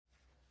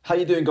How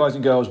you doing, guys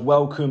and girls?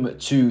 Welcome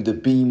to the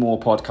Be More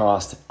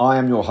podcast. I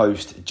am your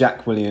host,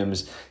 Jack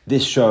Williams.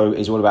 This show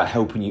is all about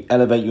helping you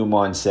elevate your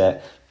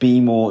mindset,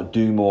 be more,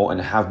 do more, and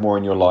have more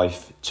in your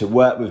life. To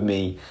work with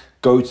me,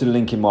 go to the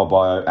link in my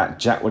bio at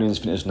Jack Williams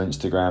Fitness on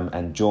Instagram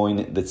and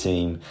join the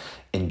team.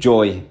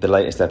 Enjoy the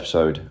latest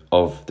episode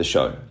of the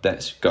show.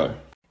 Let's go.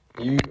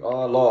 You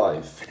are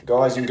live.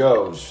 Guys and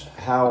girls,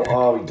 how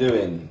are we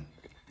doing?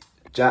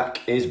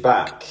 Jack is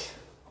back.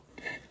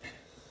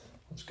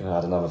 Going to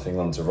add another thing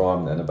on to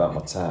rhyme then about my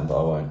tan, but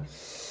I won't.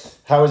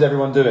 How is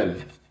everyone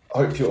doing? I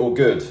hope you're all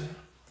good.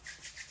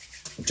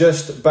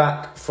 Just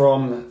back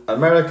from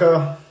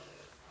America,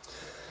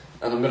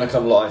 and I'm going to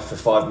come live for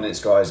 5 minutes,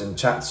 guys, and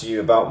chat to you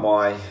about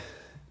my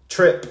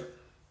trip,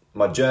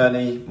 my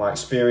journey, my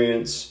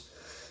experience,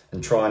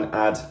 and try and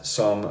add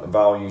some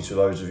value to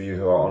those of you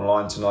who are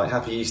online tonight.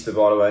 Happy Easter,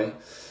 by the way.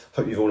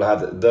 Hope you've all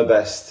had the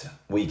best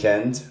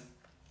weekend.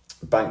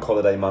 Bank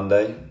holiday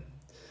Monday.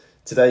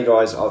 Today,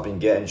 guys, I've been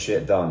getting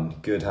shit done.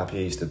 Good, happy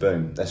Easter,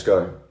 boom. Let's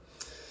go.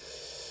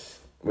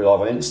 We're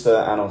live on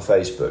Insta and on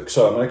Facebook.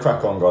 So I'm going to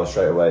crack on, guys,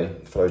 straight away,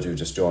 for those who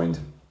just joined.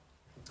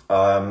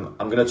 I'm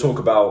going to talk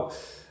about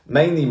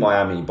mainly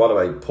Miami. By the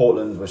way,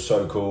 Portland was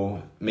so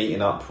cool.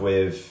 Meeting up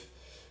with...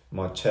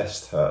 My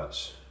chest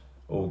hurts.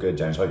 All good,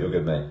 James. Hope you're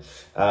good, mate.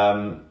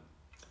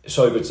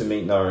 So good to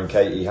meet Noah and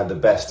Katie. Had the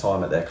best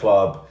time at their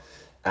club.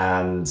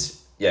 And...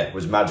 yeah, it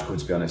was magical,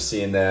 to be honest.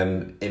 Seeing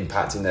them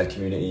impacting their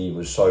community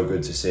was so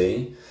good to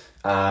see.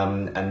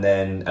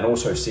 And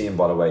also seeing,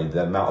 by the way,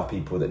 the amount of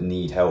people that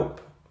need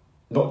help,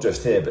 not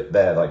just here, but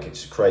there. Like,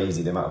 it's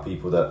crazy the amount of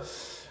people that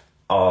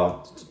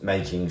are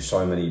making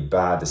so many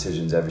bad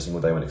decisions every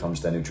single day when it comes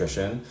to their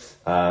nutrition.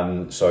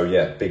 So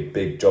yeah,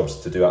 big jobs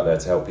to do out there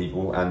to help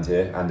people, and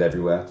here and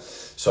everywhere.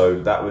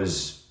 So that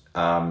was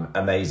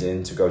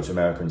amazing to go to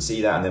America and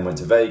see that, and then went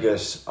to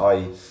Vegas.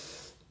 I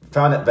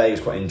found that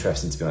Vegas quite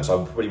interesting, to be honest. I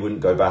probably wouldn't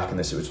go back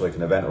unless it was like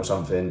an event or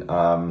something.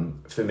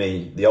 For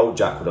me, the old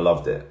Jack would have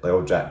loved it. The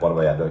old Jack, by the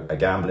way, had a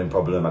gambling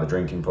problem, had a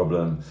drinking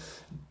problem.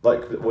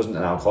 Like, it wasn't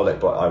an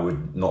alcoholic, but I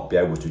would not be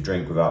able to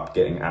drink without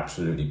getting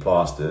absolutely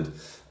plastered.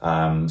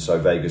 So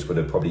Vegas would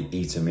have probably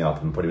eaten me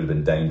up and probably would have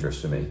been dangerous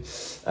for me.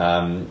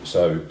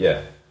 So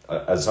yeah,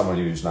 as someone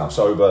who's now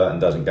sober and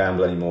doesn't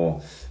gamble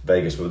anymore,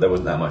 Vegas, there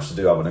wasn't that much to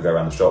do. I want to go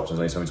around the shops. There's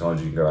only so many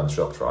times you can go around the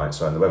shops, right?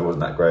 So, and the weather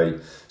wasn't that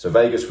great. So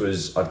Vegas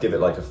was, I'd give it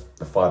like a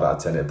 5 out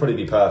of 10. It'd probably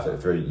be perfect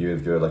for you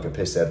if you're like a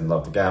pisshead and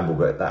love to gamble,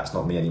 but that's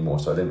not me anymore.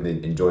 So I didn't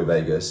really enjoy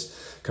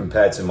Vegas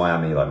compared to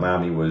Miami. Like,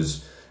 Miami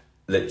was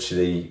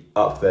literally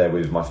up there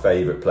with my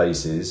favorite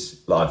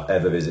places that I've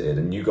ever visited.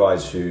 And you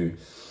guys who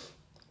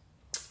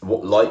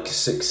like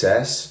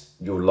success,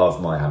 you'll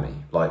love Miami.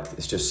 Like,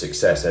 it's just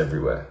success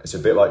everywhere. It's a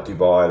bit like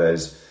Dubai.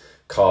 There's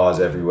cars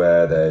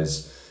everywhere.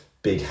 There's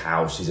big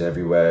houses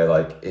everywhere.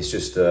 Like, it's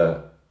just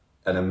an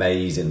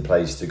amazing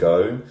place to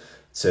go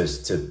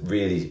to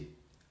really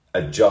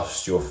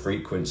adjust your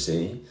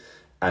frequency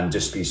and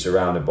just be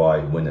surrounded by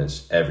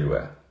winners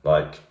everywhere.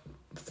 Like,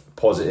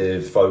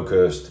 positive,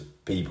 focused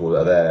people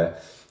that are there.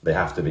 They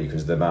have to be,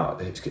 because the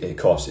amount it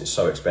costs, it's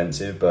so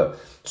expensive, but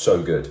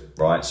so good,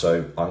 right?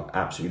 So I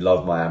absolutely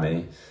love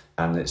Miami,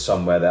 and it's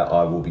somewhere that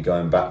I will be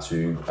going back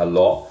to a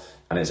lot.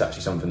 And it's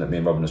actually something that me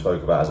and Robin have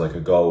spoke about as like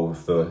a goal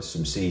for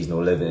some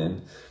seasonal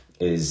living.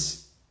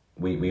 Is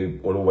we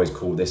will always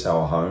call this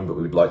our home, but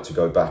we would like to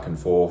go back and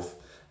forth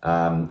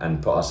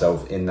and put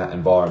ourselves in that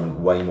environment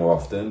way more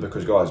often,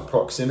 because, guys,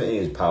 proximity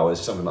is power.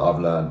 It's something that I've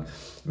learned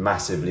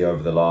massively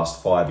over the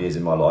last 5 years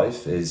in my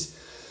life. Is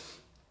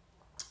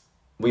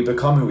we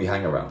become who we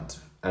hang around,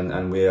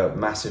 and we are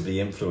massively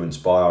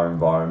influenced by our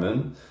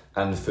environment.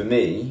 And for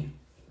me,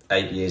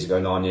 8 years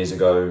ago, 9 years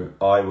ago,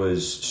 I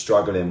was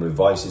struggling with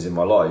vices in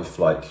my life,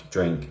 like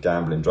drink,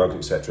 gambling, drugs,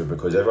 etc.,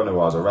 because everyone who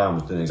I was around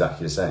was doing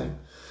exactly the same.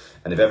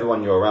 And if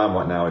everyone you're around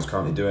right now is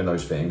currently doing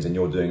those things and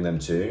you're doing them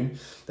too,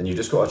 then you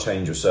just got to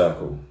change your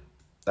circle.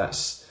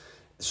 That's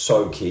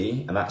so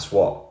key, and that's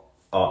what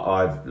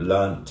I've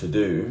learned to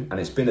do. And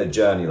it's been a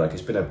journey, like,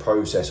 it's been a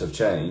process of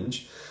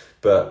change.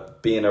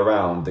 But being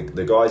around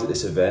the guys at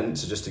this event,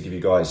 so just to give you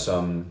guys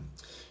some,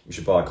 you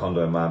should buy a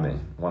condo in Miami,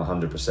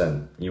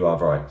 100%. You are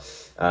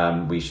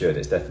right. We should.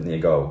 It's definitely a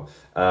goal.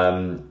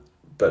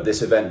 But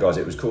this event, guys,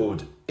 it was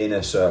called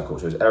Inner Circle.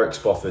 So it was Eric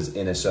Spofford's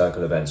Inner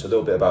Circle event. So a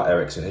little bit about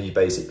Eric. So he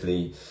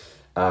basically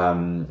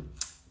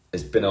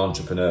has been an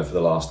entrepreneur for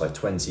the last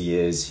 20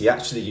 years. He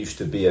actually used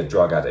to be a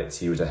drug addict.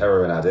 He was a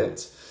heroin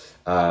addict,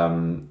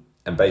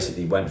 and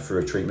basically went through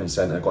a treatment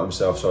center, got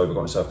himself sober,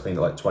 got himself clean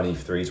at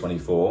 23,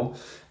 24,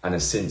 and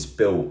has since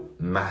built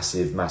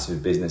massive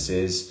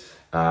businesses.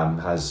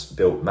 Has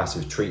built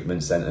massive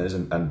treatment centers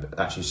and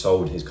actually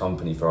sold his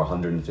company for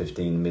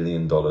 $115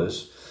 million.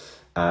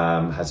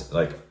 Has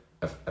like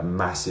a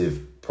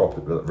massive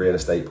real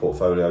estate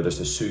portfolio, just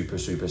a super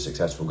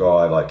successful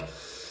guy, like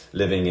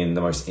living in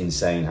the most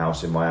insane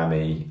house in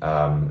Miami.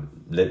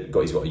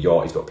 He's got a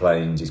yacht, he's got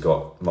planes, he's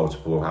got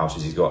multiple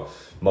houses, he's got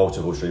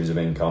multiple streams of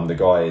income. The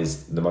guy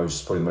is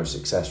probably the most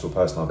successful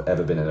person I've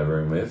ever been in a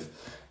room with.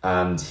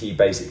 And he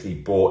basically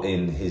brought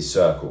in his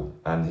circle,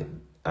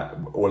 and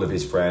all of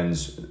his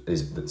friends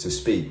to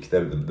speak.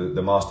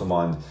 The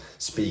mastermind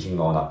speaking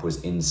lineup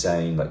was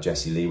insane. Like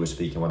Jesse Lee was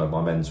speaking, one of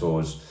my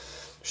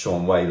mentors,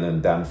 Sean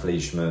Whalen, Dan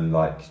Fleischman,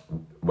 like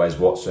Wes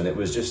Watson. It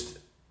was just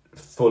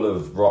full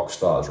of rock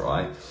stars,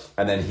 right?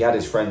 And then he had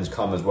his friends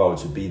come as well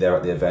to be there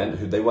at the event,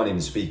 who they weren't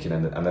even speaking,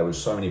 and there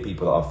was so many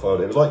people that I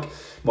followed. It was like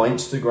my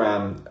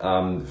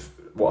Instagram,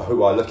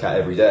 who I look at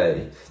every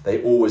day,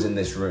 they all was in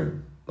this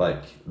room.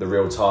 Like the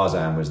real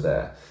Tarzan was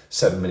there,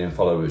 7 million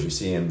followers. You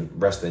see him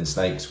wrestling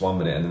snakes 1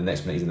 minute, and the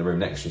next minute he's in the room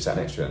next to you, sat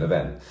next to you at an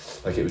event.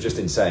 Like it was just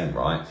insane,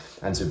 right?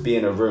 And to be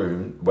in a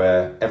room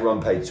where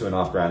everyone paid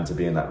 $2,500 to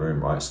be in that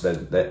room, right? So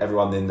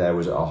everyone in there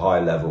was at a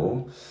high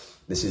level.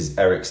 This is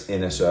Eric's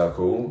inner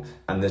circle,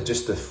 and there's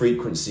just the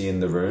frequency in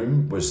the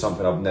room was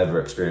something I've never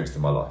experienced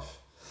in my life.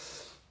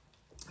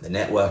 The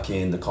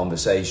networking, the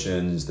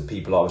conversations, the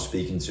people I was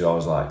speaking to, I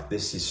was like,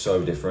 this is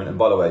so different. And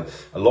by the way,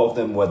 a lot of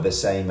them were the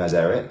same as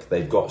Eric.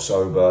 They've got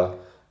sober.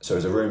 So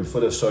it's a room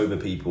full of sober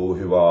people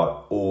who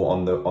are all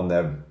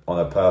on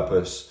a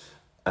purpose,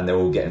 and they're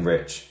all getting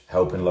rich,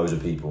 helping loads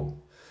of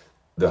people.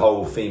 The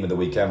whole theme of the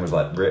weekend was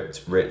like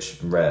ripped,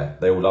 rich, and rare.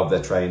 They all love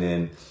their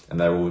training, and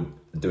they're all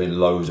doing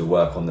loads of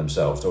work on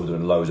themselves. They're all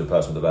doing loads of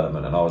personal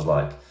development. And I was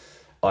like,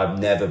 I've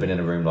never been in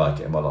a room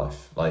like it in my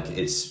life. Like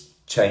it's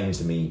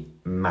changed me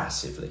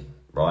massively,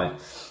 right?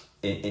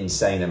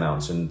 Insane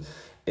amounts. And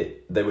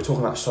they were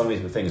talking about so many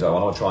different things I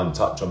want to try and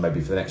touch on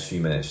maybe for the next few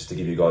minutes, just to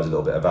give you guys a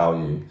little bit of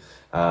value,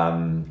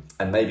 and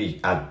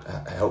maybe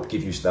help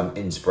give you some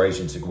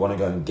inspiration to want to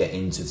go and get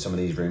into some of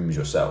these rooms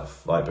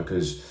yourself, like,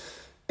 because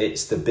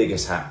it's the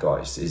biggest hack,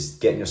 guys, is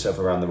getting yourself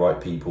around the right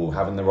people,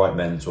 having the right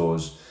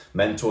mentors.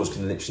 Mentors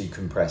can literally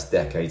compress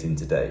decades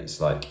into days.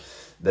 Like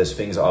there's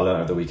things that I learned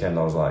over the weekend,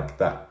 I was like,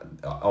 that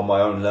on my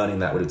own learning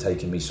that would have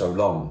taken me so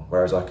long,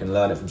 whereas I can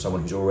learn it from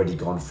someone who's already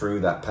gone through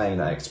that pain,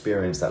 that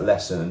experience, that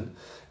lesson,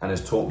 and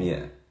has taught me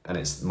it. And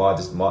it's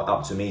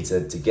up to me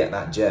to get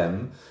that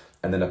gem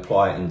and then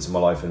apply it into my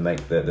life and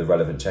make the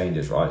relevant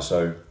changes, right?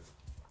 So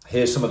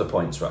here's some of the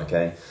points, right?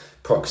 Okay,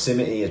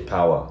 proximity is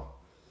power.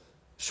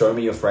 Show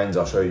me your friends,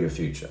 I'll show you your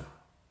future,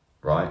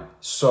 right?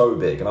 So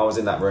big. And I was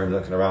in that room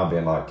looking around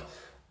being like,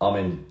 I'm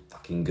in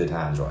fucking good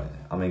hands right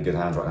now. I'm in good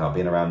hands right now,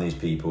 being around these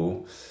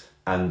people.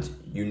 And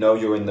you know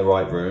you're in the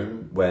right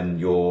room when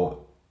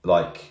you're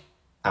like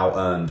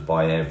out-earned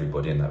by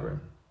everybody in that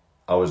room.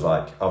 I was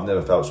like, I've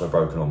never felt so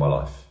broken all my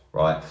life,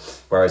 right?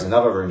 Whereas in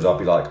other rooms, I'd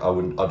be like,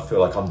 I'd feel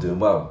like I'm doing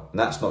well. And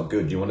that's not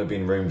good. You want to be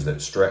in rooms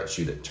that stretch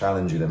you, that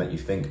challenge you, that make you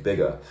think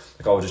bigger.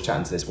 Like I was just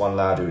chatting to this one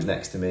lad who was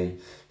next to me.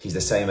 He's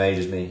the same age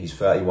as me. He's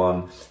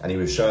 31. And he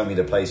was showing me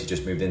the place he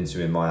just moved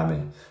into in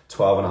Miami,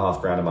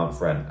 $12,500 a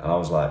month rent. And I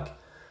was like,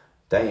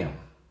 damn,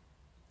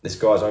 this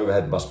guy's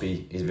overhead must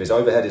be, if his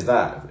overhead is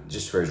that,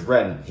 just for his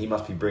rent, he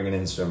must be bringing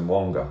in some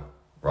wonga,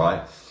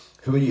 right?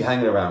 Who are you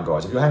hanging around,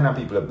 guys? If you're hanging around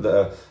people that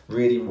are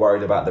really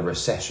worried about the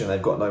recession, they've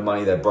got no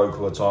money, they're broke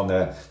all the time,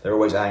 they're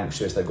always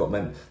anxious,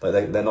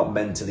 they're not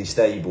mentally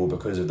stable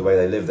because of the way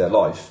they live their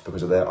life,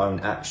 because of their own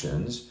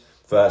actions,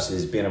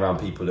 versus being around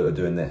people that are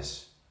doing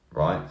this,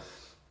 right?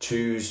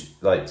 Choose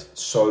like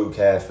so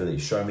carefully.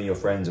 Show me your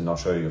friends and I'll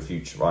show you your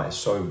future, right? It's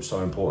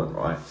so important,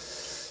 right?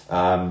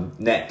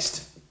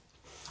 Next,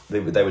 they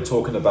were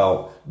talking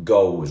about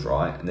goals,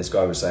 right? And this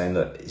guy was saying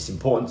that it's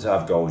important to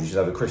have goals. You should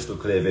have a crystal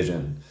clear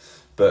vision,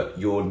 but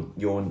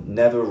you'll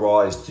never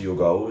rise to your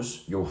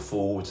goals. You'll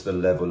fall to the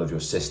level of your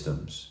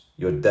systems,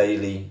 your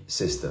daily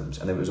systems.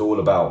 And it was all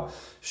about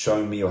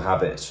show me your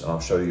habits and I'll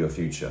show you your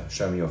future.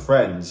 Show me your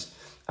friends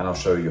and I'll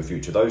show you your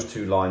future. Those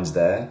two lines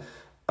there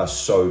are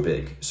so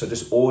big. So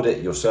just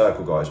audit your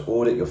circle, guys.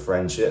 Audit your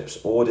friendships,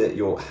 audit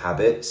your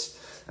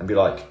habits, and be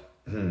like,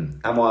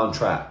 am I on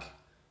track?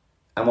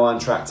 Am I on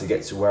track to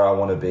get to where I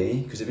want to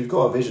be? Because if you've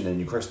got a vision and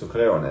you're crystal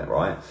clear on it,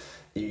 right,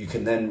 you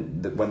can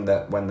then, when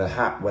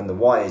the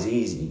why is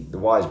easy, the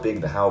why is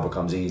big, the how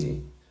becomes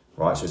easy,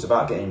 right? So it's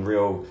about getting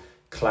real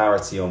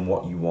clarity on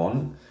what you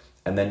want,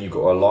 and then you've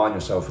got to align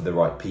yourself with the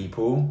right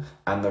people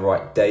and the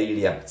right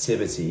daily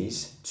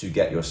activities to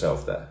get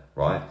yourself there,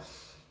 right?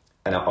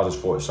 And I just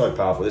thought it was so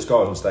powerful. This guy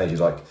was on stage,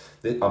 he's like,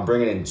 I'm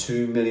bringing in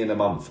 2 million a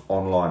month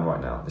online right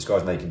now. This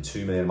guy's making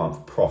 2 million a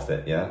month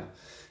profit, yeah?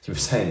 He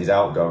was saying his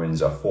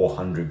outgoings are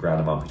 400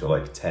 grand a month. He's got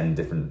like 10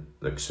 different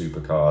like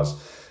supercars,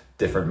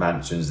 different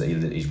mansions that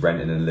he's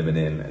renting and living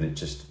in. And it's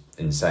just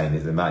insane.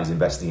 The amount he's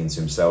investing into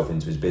himself,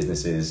 into his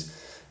businesses.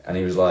 And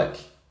he was like,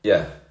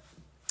 yeah,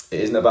 it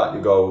isn't about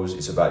your goals.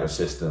 It's about your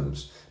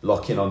systems.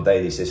 Lock in on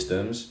daily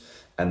systems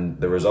and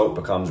the result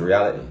becomes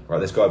reality, right?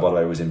 This guy, by the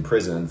way, was in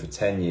prison for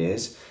 10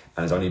 years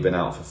and has only been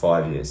out for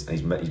 5 years. And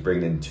he's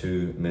bringing in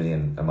 2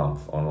 million a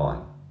month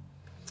online.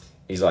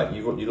 He's like,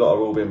 you lot are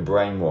all been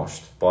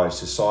brainwashed by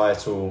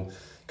societal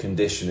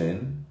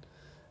conditioning,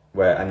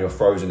 and you're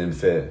frozen in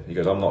fear. He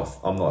goes, I'm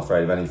not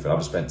afraid of anything. I've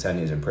just spent 10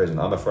 years in prison.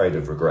 I'm afraid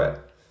of regret.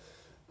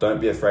 Don't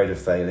be afraid of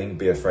failing.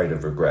 Be afraid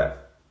of regret.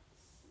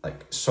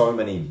 Like so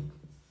many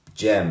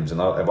gems.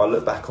 And if I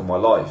look back on my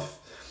life,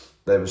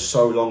 there was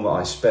so long that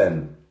I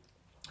spent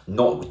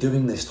not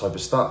doing this type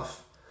of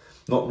stuff,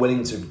 not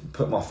willing to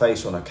put my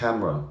face on a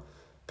camera,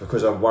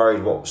 because I'm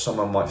worried what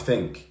someone might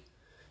think.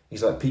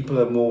 He's like, people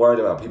are more worried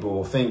about people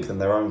will think than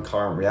their own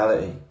current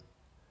reality.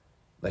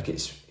 Like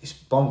it's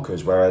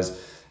bonkers. Whereas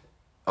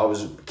I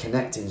was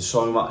connecting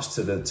so much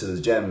to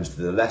the gems,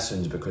 to the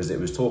lessons, because it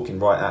was talking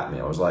right at me.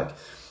 I was like,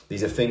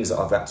 these are things that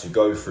I've had to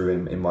go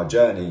through in my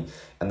journey.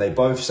 And they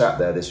both sat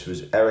there. This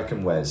was Eric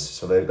and Wes.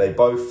 So they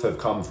both have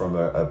come from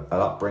an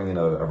upbringing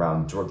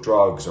around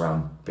drugs,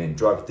 around being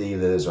drug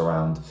dealers,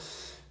 around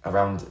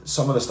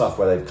some of the stuff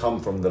where they've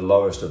come from the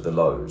lowest of the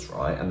lows,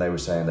 right? And they were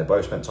saying they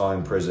both spent time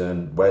in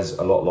prison. Wes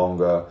a lot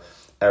longer.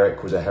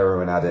 Eric was a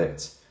heroin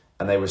addict.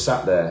 And they were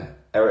sat there.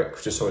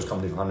 Eric just saw his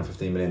company for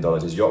 $115 million.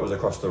 His yacht was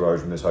across the road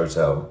from this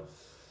hotel.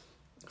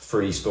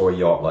 3-story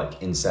yacht,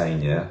 like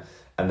insane, yeah?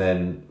 And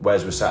then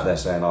Wes was sat there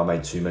saying, I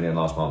made $2 million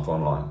last month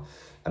online.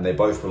 And they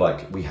both were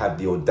like, we had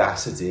the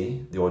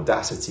audacity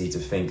to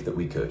think that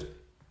we could.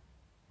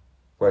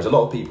 Whereas a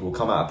lot of people will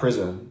come out of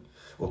prison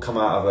or come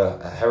out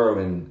of a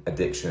heroin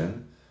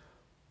addiction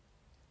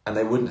and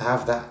they wouldn't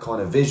have that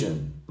kind of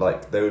vision.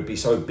 Like they would be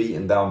so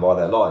beaten down by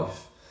their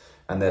life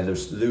and they'd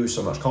just lose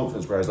so much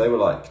confidence. Whereas they were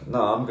like,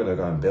 no, I'm going to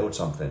go and build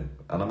something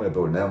and I'm going to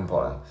build an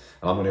empire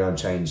and I'm going to go and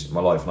change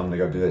my life and I'm going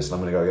to go do this and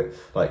I'm going to go get,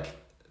 like,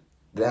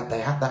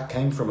 that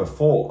came from a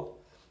thought.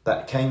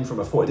 That came from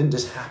a thought. It didn't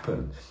just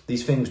happen.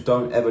 These things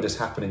don't ever just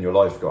happen in your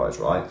life, guys,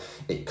 right?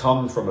 It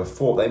comes from a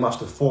thought. They must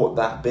have thought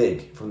that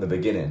big from the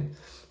beginning.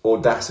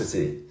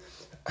 Audacity.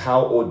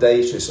 How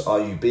audacious are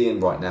you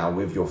being right now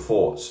with your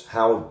thoughts?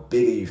 How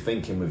big are you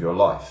thinking with your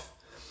life?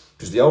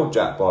 Because the old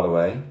Jack, by the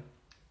way,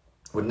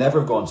 would never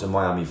have gone to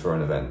Miami for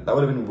an event. That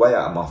would have been way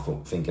out of my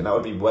thinking. That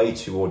would be way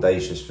too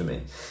audacious for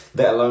me.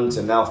 Let alone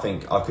to now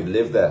think I could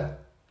live there.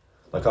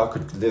 Like I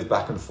could live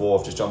back and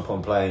forth, just jump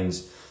on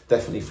planes,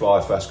 definitely fly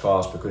first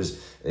class,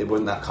 because it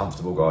wasn't that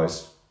comfortable,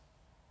 guys.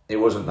 It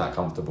wasn't that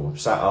comfortable.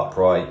 Sat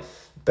upright,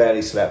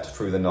 barely slept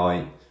through the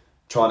night,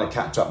 trying to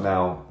catch up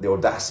now. The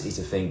audacity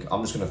to think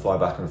I'm just going to fly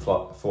back and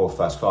forth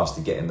first class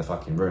to get in the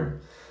fucking room.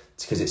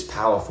 It's because it's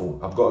powerful.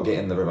 I've got to get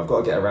in the room. I've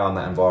got to get around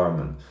that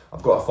environment.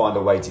 I've got to find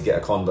a way to get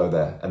a condo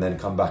there and then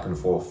come back and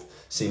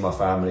forth, see my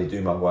family,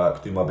 do my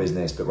work, do my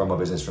business, but run my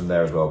business from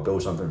there as well,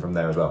 build something from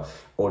there as well.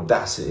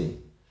 Audacity.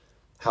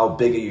 How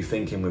big are you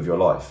thinking with your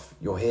life?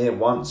 You're here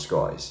once,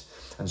 guys.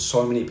 And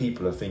so many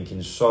people are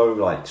thinking so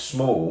like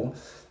small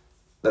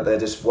that they're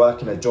just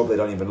working a job they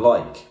don't even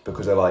like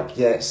because they're like,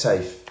 yeah, it's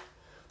safe.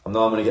 I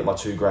know I'm going to get my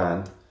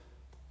 $2,000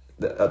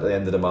 at the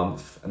end of the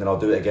month and then I'll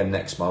do it again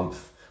next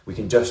month. We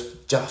can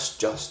just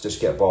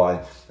get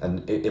by.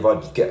 And if I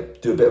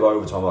do a bit of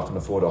overtime, I can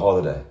afford a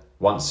holiday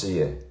once a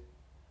year.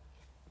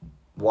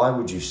 Why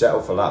would you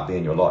settle for that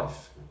being your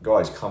life?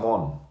 Guys, come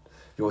on.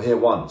 You're here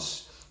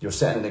once. You're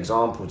setting an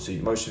example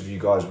to most of you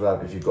guys.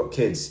 If you've got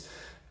kids,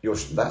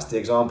 that's the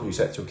example you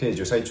set to your kids.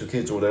 You'll say to your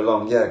kids all day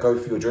long, yeah, go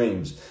for your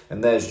dreams.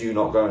 And there's you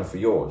not going for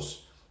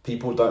yours.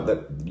 People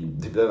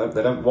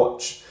they don't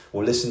watch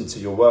or listen to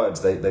your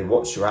words. They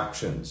watch your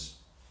actions,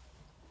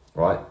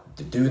 right?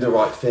 Do the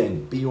right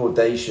thing. Be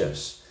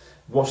audacious.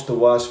 What's the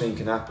worst thing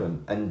can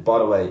happen? And by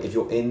the way, if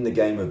you're in the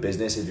game of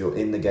business, if you're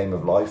in the game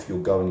of life, you're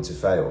going to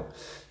fail.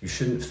 You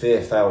shouldn't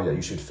fear failure.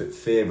 You should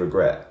fear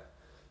regret.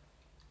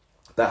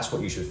 That's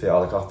what you should feel.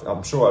 Like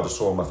I'm sure I just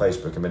saw on my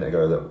Facebook a minute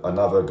ago that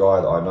another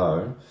guy that I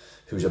know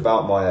who's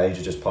about my age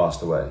has just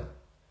passed away.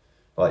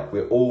 Like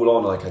we're all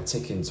on like a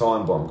ticking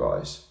time bomb,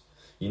 guys.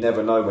 You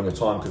never know when your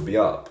time could be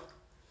up.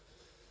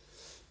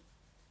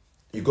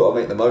 You've got to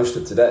make the most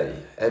of today.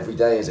 Every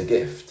day is a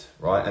gift,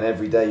 right? And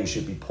every day you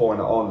should be pouring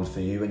it on for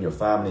you and your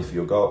family, for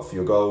your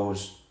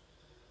goals.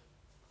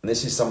 And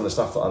this is some of the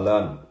stuff that I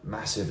learned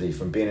massively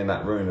from being in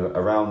that room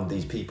around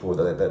these people,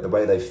 the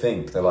way they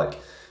think. They're like,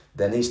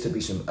 there needs to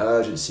be some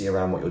urgency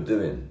around what you're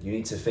doing. You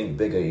need to think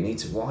bigger.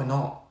 Why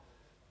not?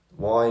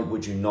 Why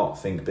would you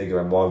not think bigger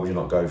and why would you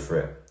not go for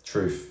it?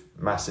 Truth,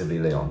 massively,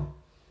 Leon.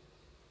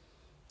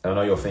 And I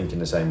know you're thinking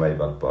the same way,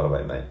 by the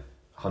way, mate.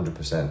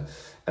 100%.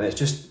 And it's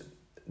just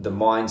the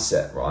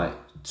mindset, right?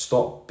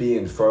 Stop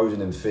being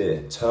frozen in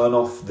fear. Turn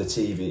off the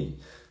TV.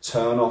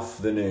 Turn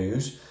off the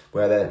news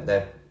where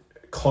they're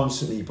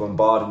constantly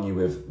bombarding you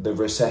with the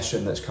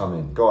recession that's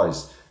coming.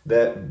 Guys,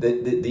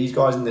 these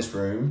guys in this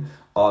room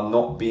are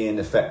not being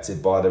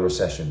affected by the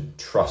recession.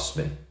 Trust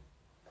me.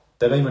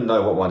 They don't even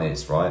know what one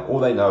is, right? All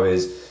they know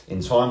is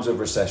in times of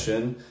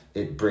recession,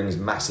 it brings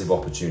massive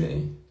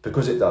opportunity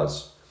because it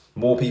does.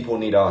 More people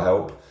need our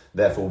help.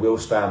 Therefore, we'll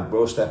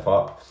step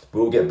up,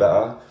 we'll get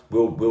better,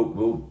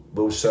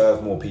 we'll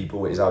serve more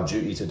people. It is our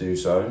duty to do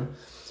so.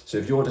 So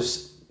if you're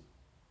just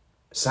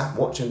sat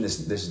watching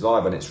this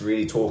live and it's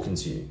really talking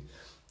to you,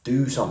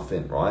 do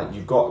something, right?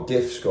 You've got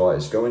gifts,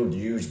 guys. Go and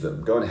use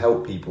them. Go and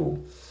help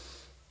people.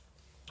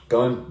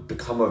 Go and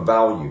become of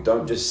value.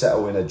 Don't just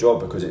settle in a job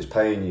because it's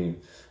paying you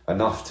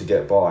enough to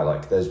get by.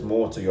 Like there's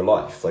more to your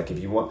life. Like if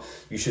you want,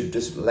 you should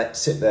just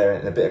sit there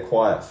in a bit of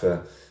quiet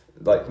for,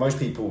 like most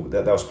people,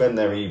 they'll spend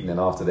their evening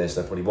after this,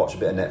 they'll probably watch a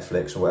bit of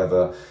Netflix or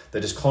whatever. They're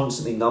just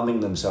constantly numbing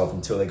themselves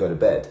until they go to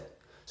bed.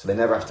 So they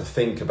never have to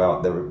think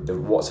about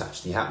what's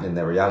actually happening in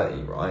their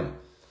reality, right?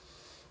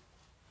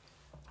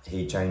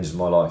 He changed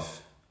my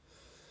life.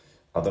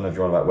 I don't know if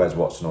you're on about Wes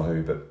Watson or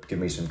who, but give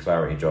me some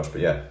clarity, Josh.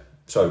 But yeah,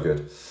 so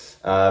good.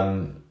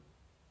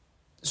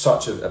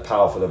 Such a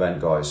powerful event,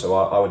 guys. So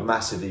I would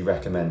massively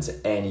recommend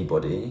to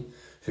anybody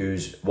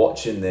who's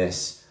watching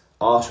this,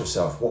 ask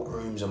yourself, what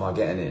rooms am I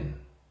getting in?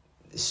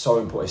 It's so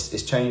important.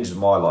 It's changed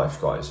my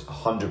life, guys,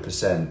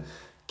 100%.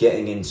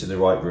 Getting into the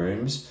right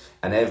rooms,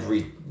 and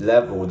every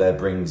level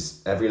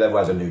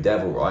has a new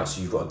devil, right?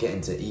 So you've got to get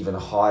into even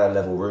higher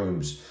level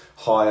rooms,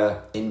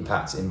 higher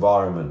impact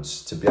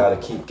environments to be able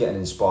to keep getting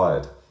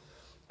inspired.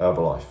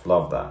 Herbalife,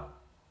 love that.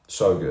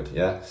 So good,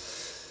 yeah?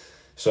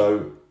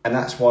 So, and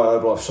that's why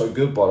Herbalife's so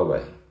good, by the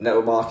way.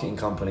 Network marketing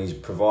companies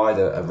provide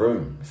a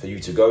room for you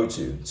to go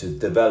to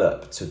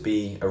develop, to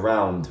be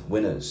around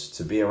winners,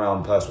 to be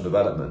around personal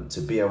development, to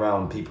be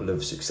around people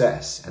of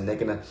success. And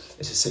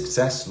it's a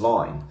success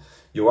line.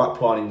 Your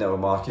upline in network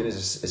marketing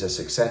is a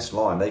success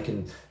line. They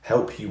can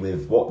help you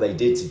with what they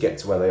did to get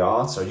to where they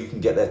are, so you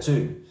can get there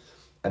too.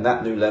 And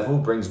that new level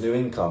brings new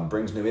income,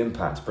 brings new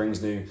impact,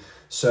 brings new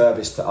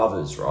service to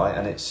others, right?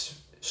 And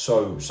it's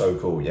so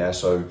cool, yeah?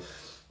 So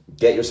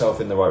get yourself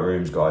in the right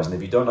rooms, guys. And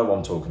if you don't know what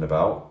I'm talking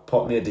about,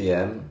 pop me a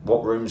DM.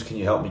 What rooms can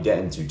you help me get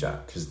into,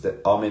 Jack? Because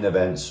I'm in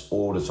events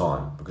all the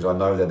time, because I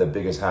know they're the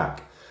biggest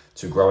hack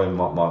to growing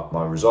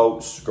my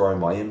results, growing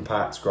my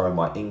impact, growing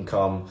my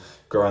income,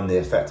 growing the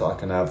effect I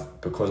can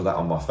have because of that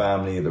on my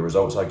family, the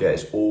results I get.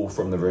 It's all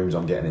from the rooms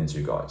I'm getting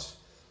into, guys.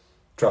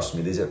 Trust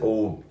me, these are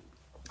all,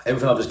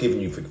 everything I've just given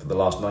you for the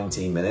last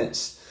 19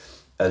 minutes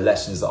are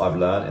lessons that I've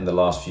learned in the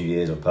last few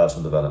years of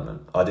personal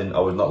development. I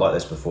was not like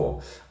this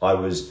before. I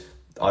was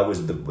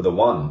the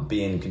one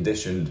being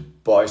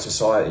conditioned by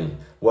society.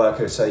 Work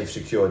a safe,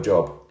 secure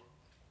job.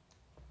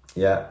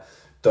 Yeah.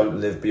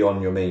 Don't live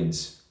beyond your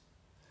means.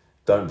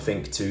 Don't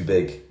think too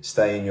big.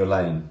 Stay in your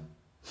lane.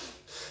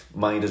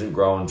 Money doesn't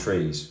grow on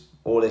trees.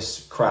 All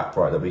this crap,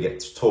 right, that we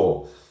get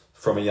taught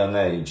from a young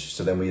age.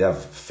 So then we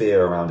have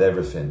fear around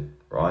everything,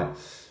 right?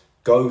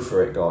 Go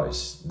for it,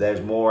 guys. There's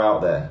more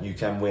out there. You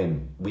can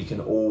win. We can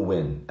all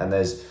win. And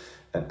this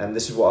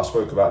is what I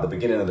spoke about at the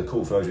beginning of the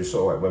call for those who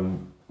saw it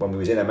when we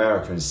was in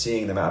America, and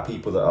seeing the amount of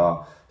people that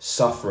are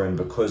suffering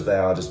because they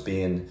are just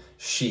being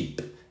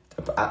sheep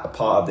at a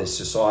part of this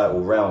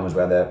societal realms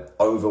where they're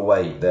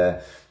overweight,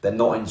 they're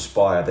not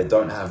inspired, they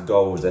don't have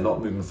goals, they're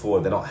not moving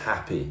forward, they're not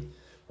happy,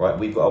 right?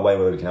 We've got a way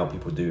where we can help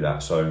people do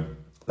that. So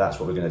that's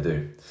what we're going to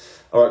do.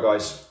 All right,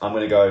 guys, I'm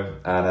going to go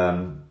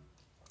and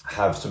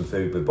have some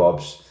food with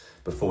Bob's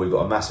before we've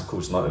got a massive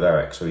call tonight with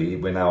Eric. So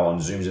we're now on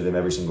Zooms with him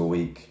every single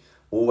week.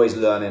 Always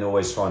learning,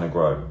 always trying to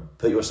grow.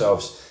 Put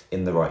yourselves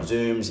in the right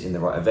Zooms, in the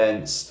right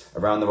events,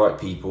 around the right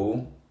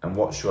people, and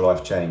watch your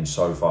life change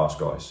so fast,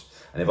 guys.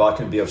 And if I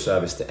can be of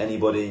service to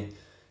anybody,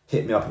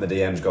 hit me up in the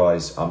DMs,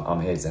 guys.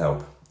 I'm here to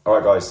help. All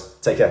right, guys,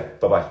 take care.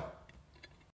 Bye-bye.